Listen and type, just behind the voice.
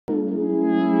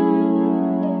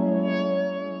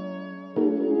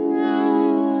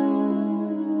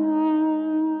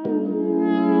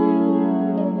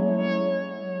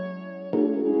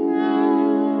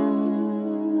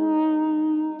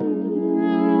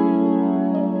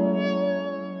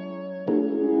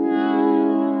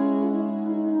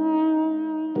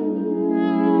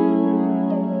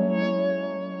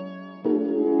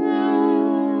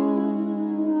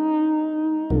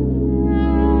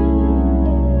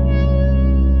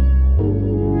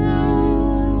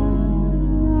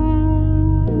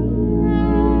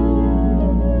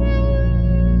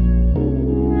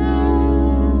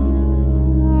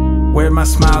where'd my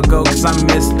smile go, cause I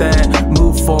miss that.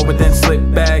 Move forward then slip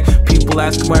back. People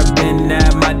ask where I've been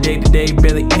at. My day-to-day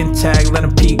barely intact. Let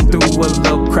them peek through a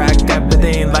little crack. I bet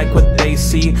they ain't like what they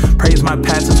see. Praise my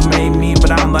past, that's what made me,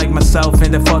 but I don't like myself.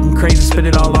 Ain't that fucking crazy? Spit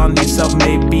it all on these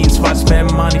self-made beats. So I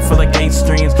spend money for like 8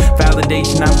 streams.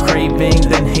 Validation I'm craving,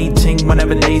 then hating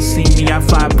whenever they see me. I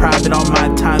fly private all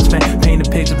my time spent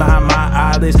painting pictures behind my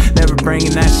eyelids. Never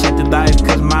bringing that shit to life,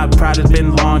 cause my pride has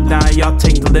been long dying. Y'all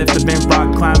take the lift, I've been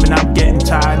rock climbing. I'm getting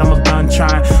tired, almost done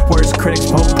trying. Worst critics,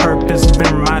 whole purpose has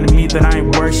been reminding me that I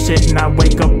ain't worth shit. And I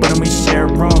wake up with them, we share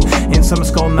a room. In summer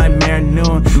school, nightmare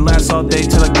noon. It lasts all day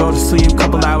till I go to sleep.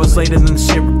 Couple hours later, then the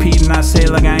shit repeat. And I say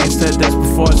like I ain't said this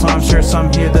before, so I'm sure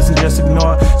some here doesn't just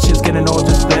ignore. Shit's getting old,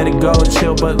 just let it go.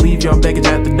 Chill, but leave your baggage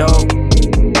at the door.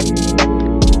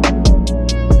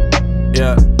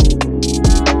 Yeah.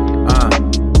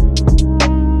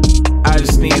 I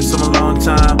just need some alone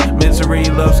time. Misery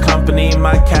loves company.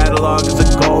 My catalog is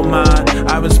a gold mine.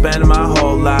 I've been spending my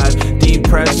whole life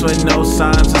depressed with no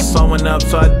signs of slowing up,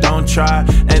 so I don't try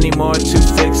anymore to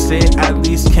fix it. At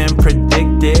least can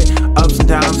predict it. Ups and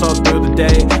downs all through the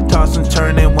day. Toss and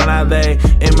turning when I lay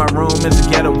in my room is a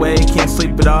getaway. Can't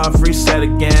sleep it off, reset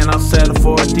again. I'll settle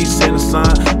for a decent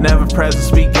sun. Never present,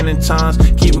 speaking in tongues.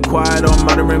 Keep it quiet or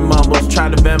muttering mumbles. Try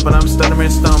to vent, but I'm stuttering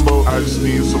stumble. I just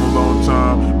need some alone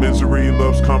time. Misery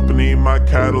loves company. My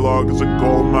catalog is a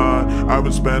gold mine. I've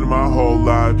been spending my whole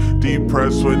life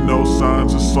depressed with no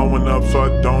signs of slowing up, so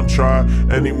I don't try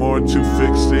anymore to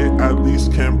fix it. At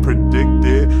least can predict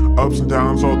it. Ups and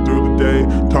downs all through the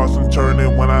day. Toss and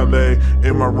turning when I lay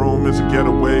in my room is a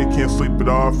getaway. Can't sleep it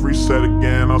off, reset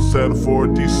again. I'll settle for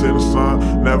a decent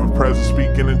sun. Never present,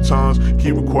 speaking in tongues.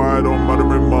 Keep it quiet or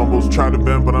muttering mumbles. Try to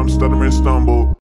vent, but I'm stuttering stumble.